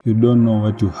You don't know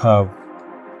what you have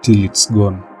till it's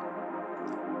gone.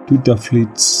 Twitter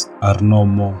fleets are no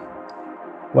more.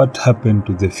 What happened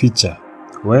to the feature?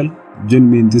 Well, join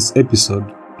me in this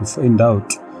episode to find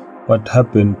out what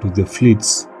happened to the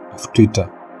fleets of Twitter.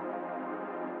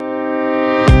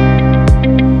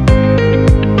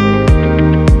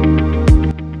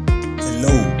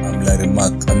 Hello, I'm Larry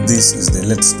Mark, and this is the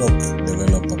Let's Talk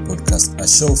Developer Podcast, a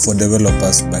show for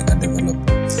developers by a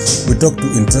developer. We talk to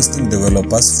interesting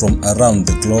developers from around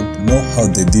the globe, know how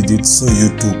they did it so you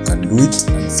too can do it,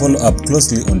 and follow up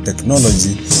closely on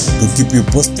technology to keep you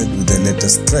posted with the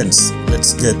latest trends.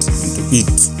 Let's get into it.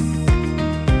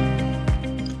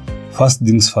 First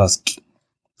things first,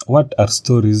 what are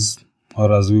stories,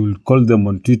 or as we will call them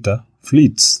on Twitter,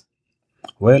 fleets?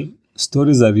 Well,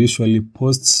 stories are usually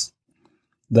posts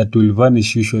that will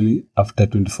vanish usually after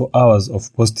 24 hours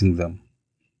of posting them.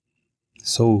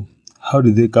 So, how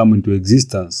did they come into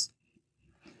existence?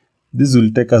 This will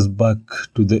take us back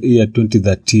to the year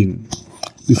 2013,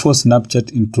 before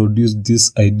Snapchat introduced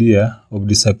this idea of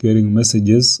disappearing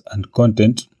messages and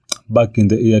content. Back in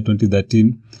the year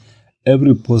 2013,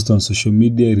 every post on social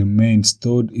media remained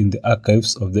stored in the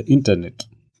archives of the internet.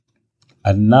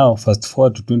 And now, fast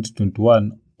forward to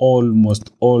 2021,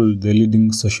 almost all the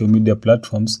leading social media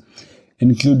platforms,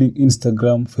 including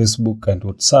Instagram, Facebook, and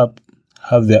WhatsApp,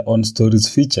 have their own stories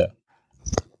feature.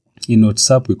 In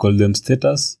WhatsApp, we call them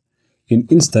status. In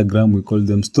Instagram, we call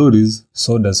them stories.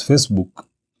 So does Facebook.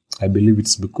 I believe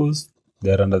it's because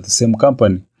they are under the same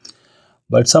company.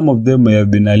 But some of them may have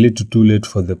been a little too late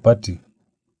for the party.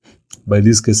 By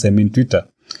this case, I mean Twitter.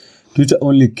 Twitter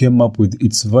only came up with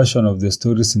its version of the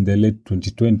stories in the late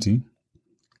 2020.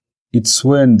 It's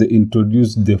when they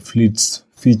introduced the fleets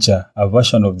feature, a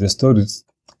version of the stories,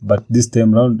 but this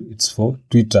time round it's for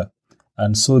Twitter,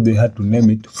 and so they had to name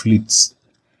it fleets.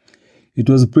 It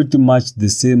was pretty much the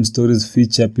same stories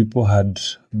feature people had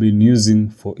been using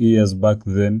for years back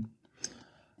then.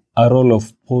 A roll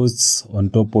of posts on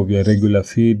top of your regular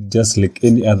feed, just like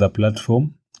any other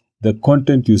platform. The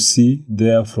content you see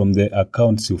there from the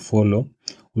accounts you follow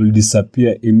will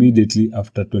disappear immediately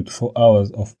after 24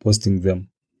 hours of posting them.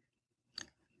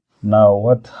 Now,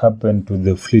 what happened to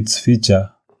the fleets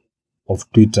feature of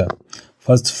Twitter?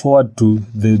 Fast forward to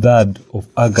the 3rd of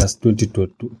August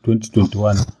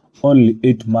 2021, only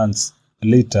 8 months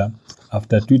later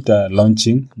after Twitter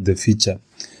launching the feature.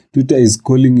 Twitter is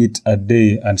calling it a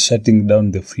day and shutting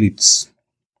down the fleets.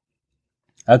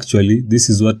 Actually, this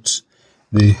is what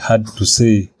they had to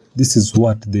say. This is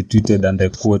what they tweeted, and I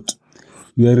quote,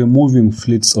 "We are removing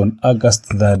fleets on August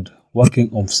 3rd,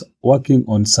 working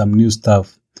on some new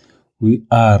stuff. We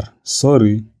are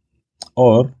sorry,"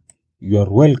 or "You're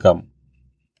welcome."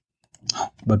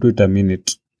 But wait a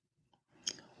minute.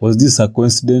 Was this a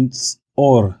coincidence,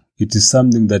 or it is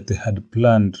something that they had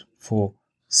planned for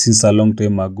since a long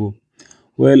time ago?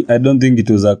 Well, I don't think it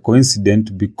was a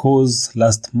coincidence, because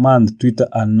last month Twitter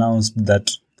announced that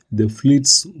the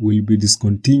fleets will be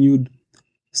discontinued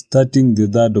starting the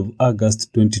 3rd of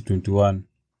August 2021.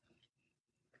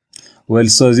 Well,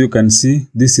 so as you can see,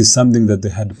 this is something that they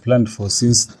had planned for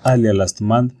since earlier last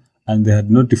month, and they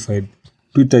had notified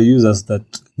Twitter users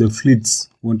that the fleets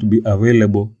won't be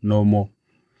available no more.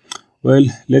 Well,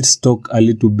 let's talk a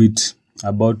little bit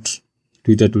about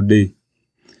Twitter today.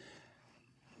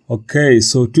 Okay,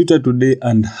 so Twitter today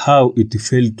and how it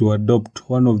failed to adopt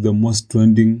one of the most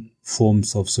trending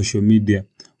forms of social media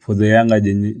for the younger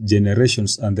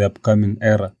generations and the upcoming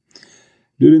era.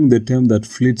 During the time that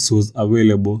Fleets was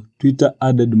available, Twitter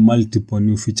added multiple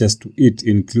new features to it,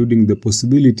 including the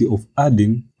possibility of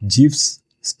adding GIFs,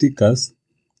 stickers,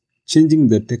 changing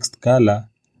the text color,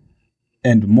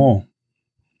 and more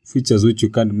features which you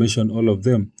can't mention all of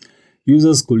them.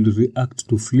 Users could react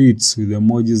to fleets with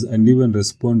emojis and even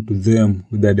respond to them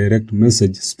with a direct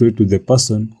message straight to the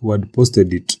person who had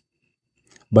posted it.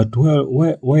 But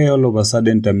why all of a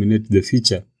sudden terminate the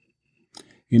feature?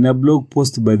 In a blog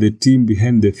post by the team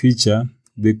behind the feature,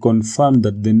 they confirmed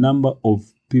that the number of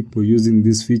people using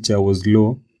this feature was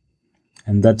low,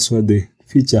 and that's why the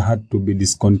feature had to be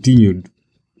discontinued.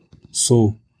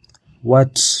 So,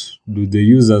 what do the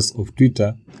users of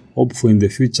Twitter hope for in the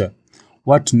future?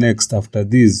 What next after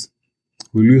this?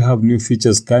 Will we have new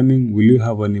features coming? Will we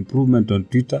have an improvement on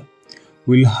Twitter?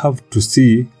 We'll have to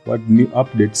see what new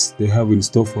updates they have in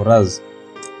store for us.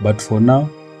 But for now,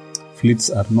 fleets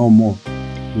are no more.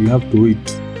 We'll have to wait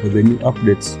for the new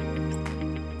updates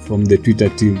from the Twitter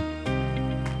team.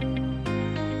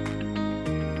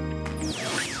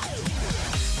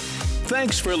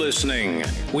 Thanks for listening.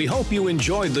 We hope you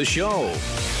enjoyed the show.